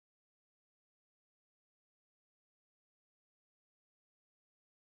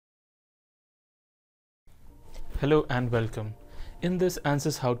Hello and welcome. In this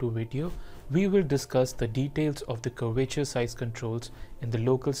Ansys how-to video, we will discuss the details of the curvature size controls in the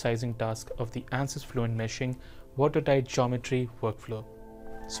local sizing task of the Ansys Fluent Meshing Watertight Geometry Workflow.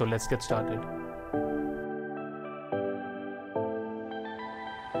 So let's get started.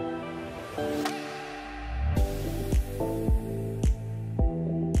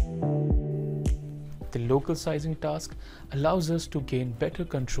 The local sizing task allows us to gain better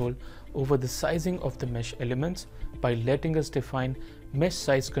control over the sizing of the mesh elements by letting us define mesh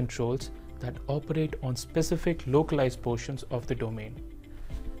size controls that operate on specific localized portions of the domain.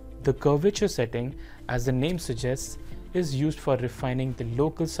 The curvature setting, as the name suggests, is used for refining the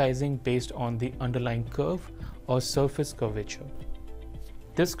local sizing based on the underlying curve or surface curvature.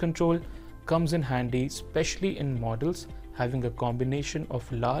 This control comes in handy especially in models having a combination of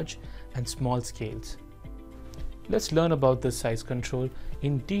large and small scales. Let's learn about this size control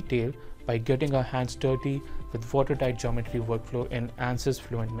in detail by getting our hands dirty with Watertight Geometry Workflow in Ansys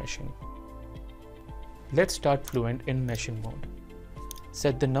Fluent Meshing. Let's start Fluent in meshing mode.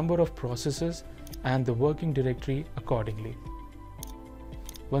 Set the number of processes and the working directory accordingly.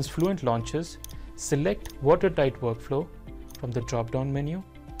 Once Fluent launches, select Watertight Workflow from the drop-down menu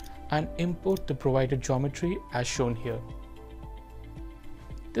and import the provided geometry as shown here.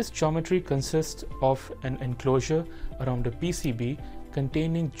 This geometry consists of an enclosure around a PCB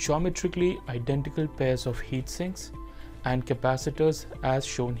containing geometrically identical pairs of heat sinks and capacitors as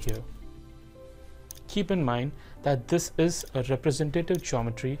shown here. Keep in mind that this is a representative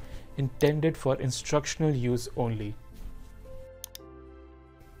geometry intended for instructional use only.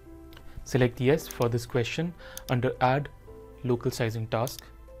 Select Yes for this question under Add Local Sizing Task.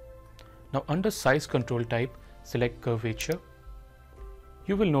 Now under Size Control Type, select Curvature.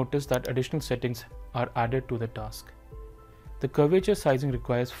 You will notice that additional settings are added to the task. The curvature sizing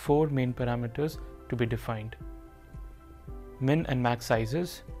requires 4 main parameters to be defined: min and max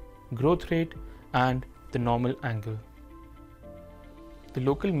sizes, growth rate, and the normal angle. The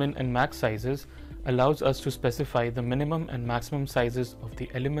local min and max sizes allows us to specify the minimum and maximum sizes of the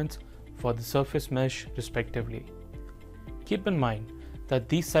elements for the surface mesh respectively. Keep in mind that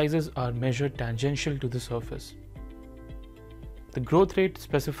these sizes are measured tangential to the surface. The growth rate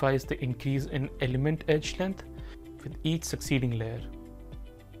specifies the increase in element edge length with each succeeding layer.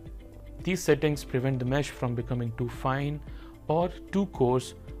 These settings prevent the mesh from becoming too fine or too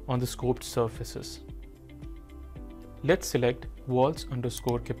coarse on the scoped surfaces. Let's select walls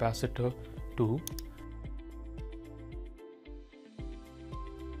underscore capacitor 2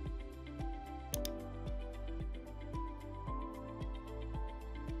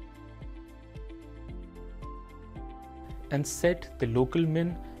 and set the local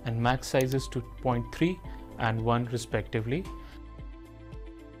min and max sizes to 0.3 and 1 respectively.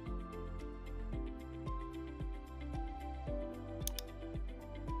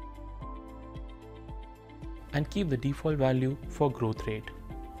 And keep the default value for growth rate.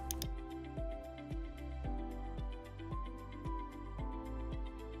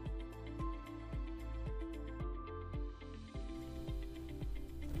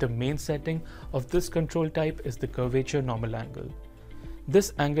 The main setting of this control type is the curvature normal angle.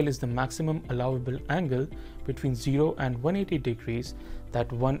 This angle is the maximum allowable angle between 0 and 180 degrees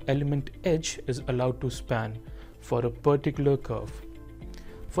that one element edge is allowed to span for a particular curve.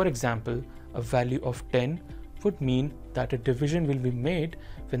 For example, a value of 10 would mean that a division will be made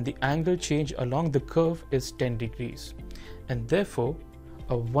when the angle change along the curve is 10 degrees, and therefore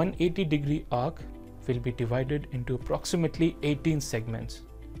a 180 degree arc will be divided into approximately 18 segments.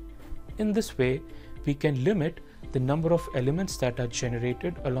 In this way, we can limit the number of elements that are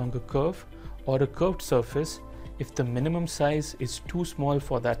generated along a curve or a curved surface if the minimum size is too small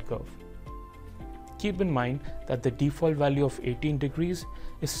for that curve. Keep in mind that the default value of 18 degrees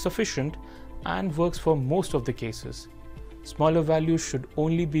is sufficient and works for most of the cases. Smaller values should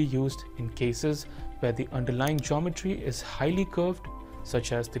only be used in cases where the underlying geometry is highly curved,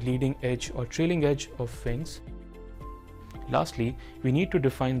 such as the leading edge or trailing edge of wings. Lastly, we need to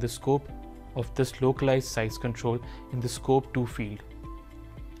define the scope of this localized size control in the Scope 2 field.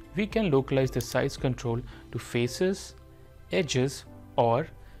 We can localize the size control to faces, edges, or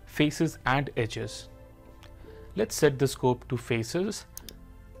faces and edges. Let's set the scope to faces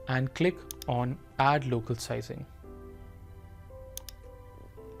and click on Add Local Sizing.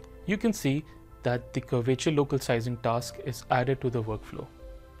 You can see that the curvature local sizing task is added to the workflow.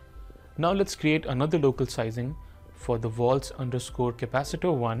 Now let's create another local sizing for the walls underscore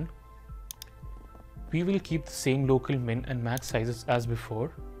capacitor 1. We will keep the same local min and max sizes as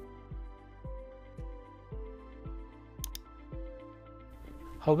before.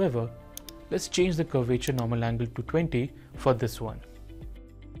 However, Let's change the curvature normal angle to 20 for this one.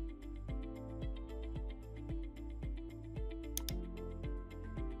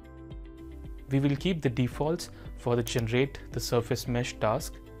 We will keep the defaults for the generate the surface mesh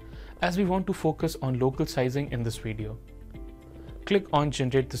task, as we want to focus on local sizing in this video. Click on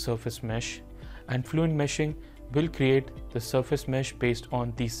generate the surface mesh, and Fluent Meshing will create the surface mesh based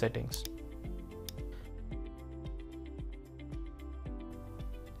on these settings.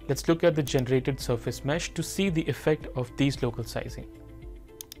 Let's look at the generated surface mesh to see the effect of these local sizing.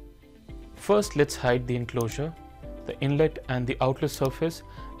 First, let's hide the enclosure, the inlet and the outlet surface,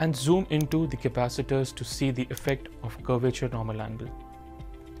 and zoom into the capacitors to see the effect of curvature normal angle.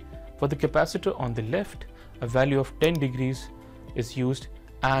 For the capacitor on the left, a value of 10 degrees is used,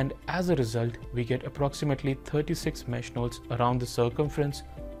 and as a result we get approximately 36 mesh nodes around the circumference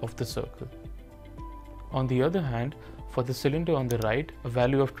of the circle. On the other hand, for the cylinder on the right, a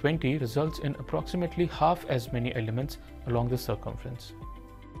value of 20 results in approximately half as many elements along the circumference.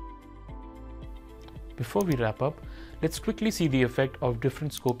 Before we wrap up, let's quickly see the effect of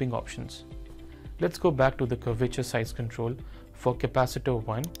different scoping options. Let's go back to the curvature size control for capacitor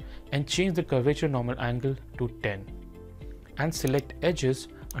 1 and change the curvature normal angle to 10 and select edges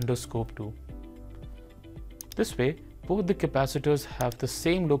under scope 2. This way, both the capacitors have the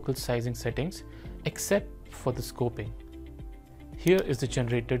same local sizing settings except for the scoping. Here is the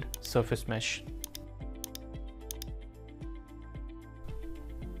generated surface mesh.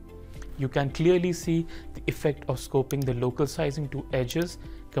 You can clearly see the effect of scoping the local sizing to edges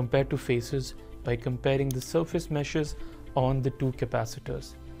compared to faces by comparing the surface meshes on the two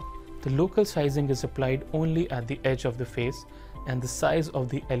capacitors. The local sizing is applied only at the edge of the face, and the size of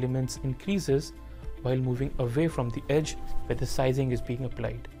the elements increases while moving away from the edge where the sizing is being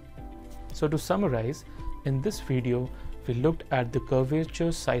applied. So to summarize, in this video we looked at the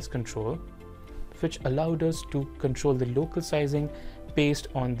curvature size control, which allowed us to control the local sizing based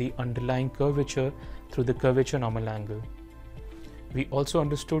on the underlying curvature through the curvature normal angle. We also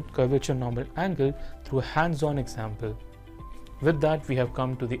understood curvature normal angle through a hands-on example. With that, we have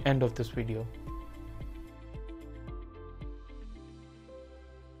come to the end of this video.